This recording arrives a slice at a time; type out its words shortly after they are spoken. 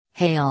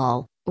Hey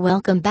all,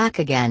 welcome back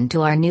again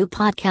to our new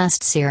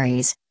podcast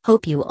series.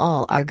 Hope you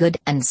all are good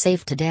and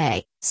safe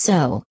today.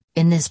 So,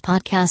 in this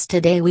podcast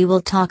today we will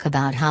talk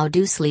about how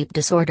do sleep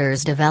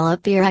disorders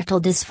develop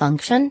erectile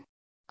dysfunction?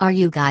 Are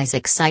you guys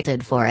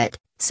excited for it?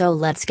 So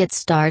let's get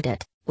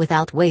started,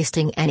 without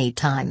wasting any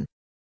time.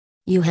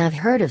 You have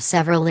heard of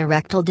several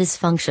erectile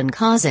dysfunction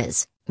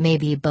causes,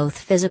 maybe both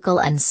physical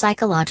and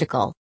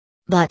psychological.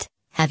 But,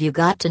 have you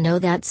got to know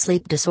that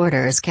sleep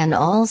disorders can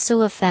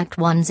also affect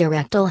one's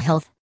erectile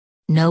health?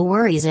 No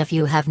worries if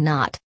you have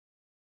not.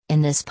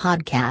 In this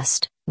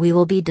podcast, we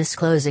will be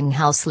disclosing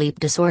how sleep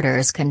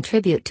disorders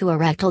contribute to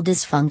erectile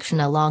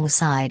dysfunction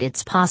alongside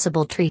its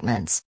possible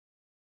treatments.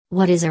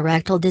 What is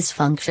erectile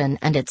dysfunction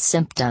and its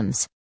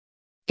symptoms?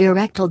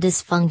 Erectile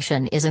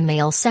dysfunction is a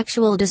male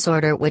sexual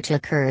disorder which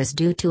occurs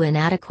due to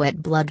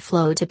inadequate blood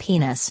flow to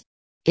penis.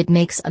 It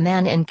makes a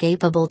man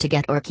incapable to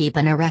get or keep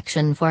an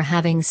erection for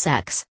having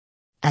sex.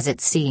 As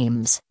it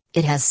seems,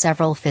 it has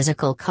several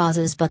physical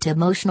causes, but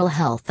emotional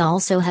health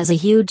also has a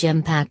huge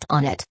impact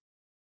on it.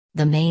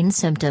 The main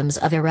symptoms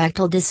of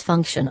erectile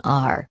dysfunction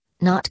are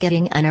not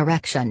getting an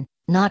erection,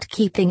 not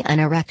keeping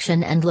an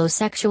erection, and low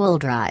sexual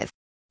drive.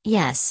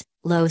 Yes,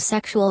 low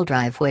sexual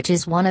drive, which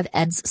is one of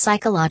ED's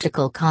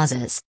psychological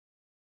causes.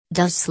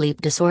 Does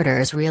sleep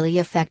disorders really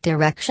affect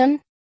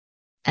erection?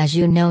 As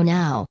you know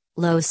now,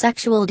 low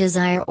sexual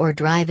desire or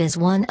drive is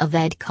one of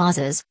ED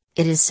causes.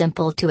 It is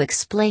simple to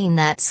explain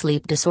that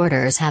sleep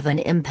disorders have an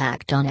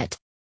impact on it.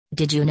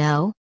 Did you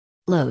know?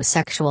 Low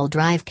sexual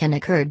drive can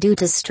occur due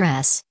to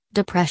stress,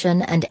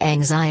 depression, and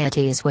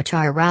anxieties, which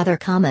are rather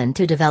common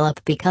to develop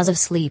because of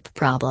sleep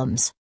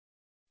problems.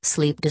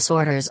 Sleep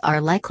disorders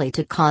are likely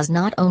to cause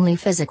not only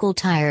physical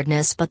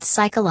tiredness but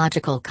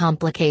psychological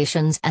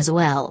complications as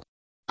well.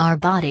 Our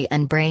body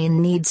and brain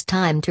needs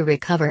time to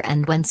recover,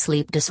 and when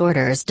sleep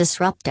disorders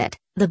disrupt it,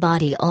 the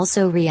body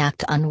also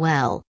reacts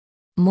unwell.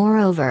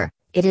 Moreover,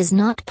 it is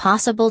not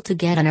possible to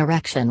get an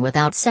erection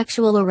without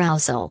sexual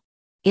arousal.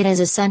 It is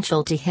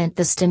essential to hit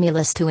the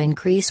stimulus to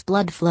increase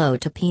blood flow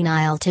to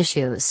penile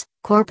tissues,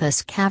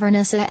 corpus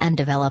cavernosa, and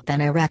develop an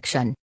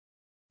erection.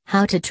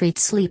 How to treat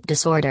sleep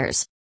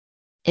disorders?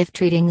 If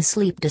treating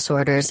sleep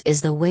disorders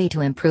is the way to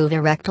improve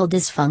erectile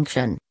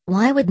dysfunction,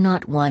 why would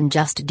not one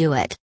just do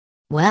it?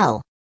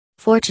 Well,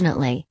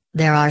 fortunately,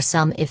 there are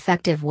some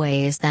effective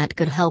ways that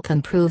could help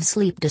improve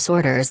sleep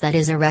disorders, that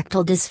is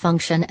erectile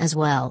dysfunction as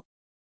well.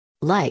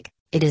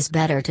 It is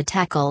better to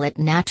tackle it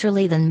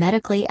naturally than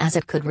medically, as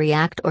it could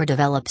react or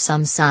develop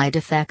some side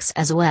effects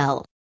as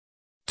well.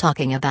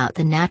 Talking about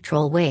the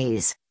natural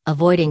ways: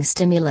 avoiding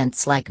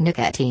stimulants like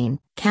nicotine,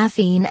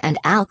 caffeine, and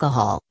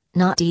alcohol,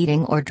 not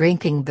eating or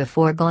drinking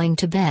before going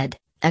to bed,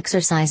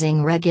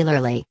 exercising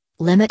regularly,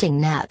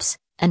 limiting naps,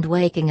 and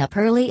waking up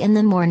early in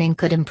the morning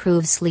could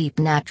improve sleep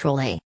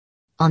naturally.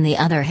 On the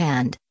other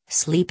hand,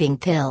 sleeping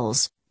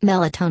pills,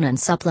 melatonin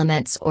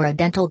supplements, or a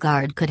dental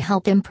guard could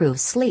help improve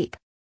sleep.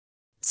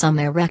 Some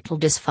erectile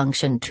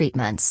dysfunction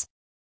treatments.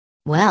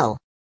 Well,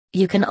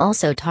 you can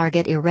also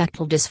target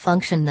erectile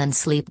dysfunction than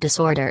sleep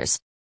disorders.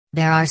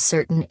 There are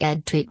certain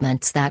ED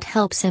treatments that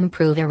helps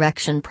improve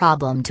erection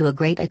problem to a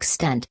great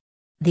extent.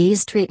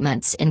 These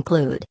treatments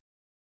include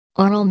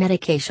oral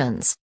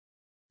medications.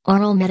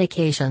 Oral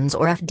medications,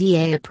 or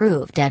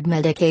FDA-approved ED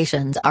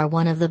medications, are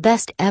one of the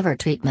best ever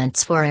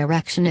treatments for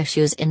erection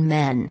issues in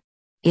men.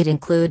 It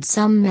includes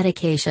some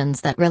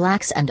medications that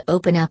relax and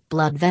open up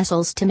blood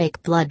vessels to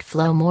make blood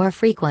flow more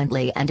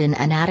frequently and in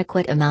an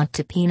adequate amount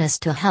to penis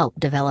to help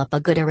develop a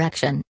good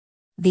erection.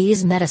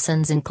 These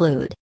medicines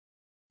include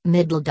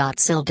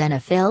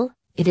sildenafil.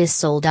 It is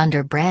sold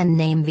under brand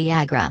name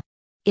Viagra.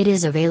 It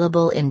is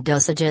available in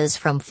dosages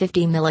from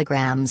 50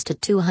 mg to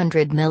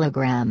 200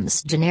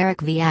 mg, generic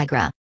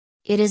Viagra.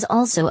 It is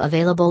also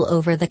available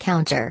over the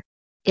counter.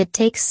 It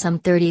takes some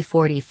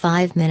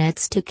 30-45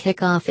 minutes to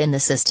kick off in the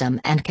system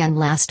and can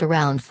last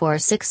around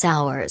 4-6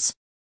 hours.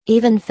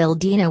 Even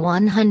Fildena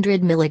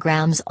 100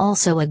 mg,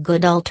 also a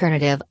good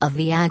alternative of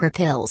Viagra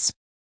pills.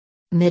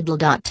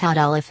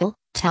 Tadalafil.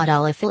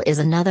 Tadalafil is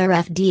another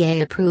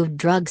FDA-approved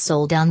drug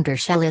sold under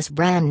Shellis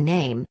brand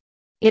name.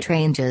 It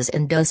ranges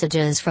in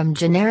dosages from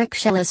generic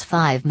Shellis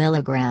 5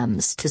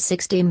 mg to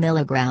 60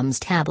 mg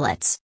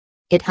tablets.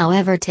 It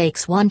however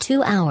takes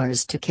 1-2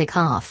 hours to kick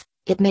off.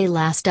 It may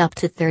last up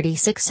to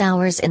 36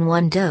 hours in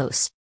one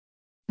dose.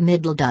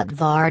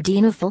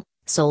 Vardenafil,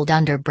 sold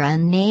under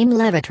brand name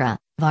Levitra.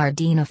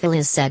 Vardenafil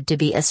is said to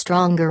be a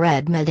stronger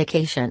ED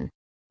medication.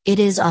 It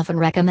is often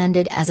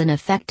recommended as an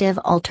effective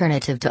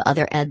alternative to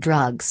other ED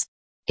drugs.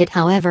 It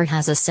however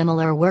has a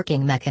similar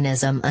working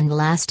mechanism and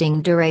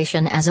lasting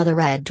duration as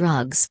other ED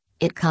drugs.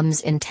 It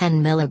comes in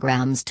 10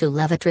 mg to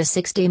Levitra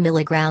 60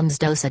 mg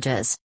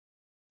dosages.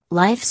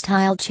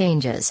 Lifestyle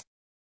changes.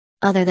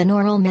 Other than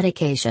oral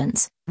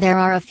medications, there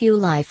are a few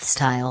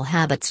lifestyle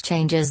habits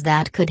changes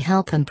that could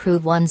help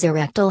improve one's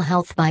erectile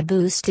health by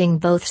boosting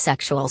both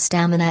sexual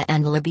stamina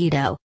and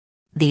libido.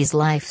 These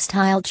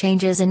lifestyle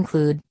changes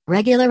include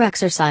regular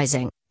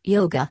exercising,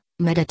 yoga,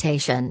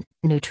 meditation,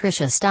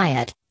 nutritious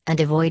diet, and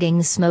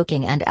avoiding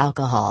smoking and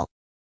alcohol.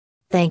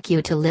 Thank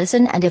you to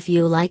listen, and if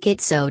you like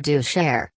it, so do share.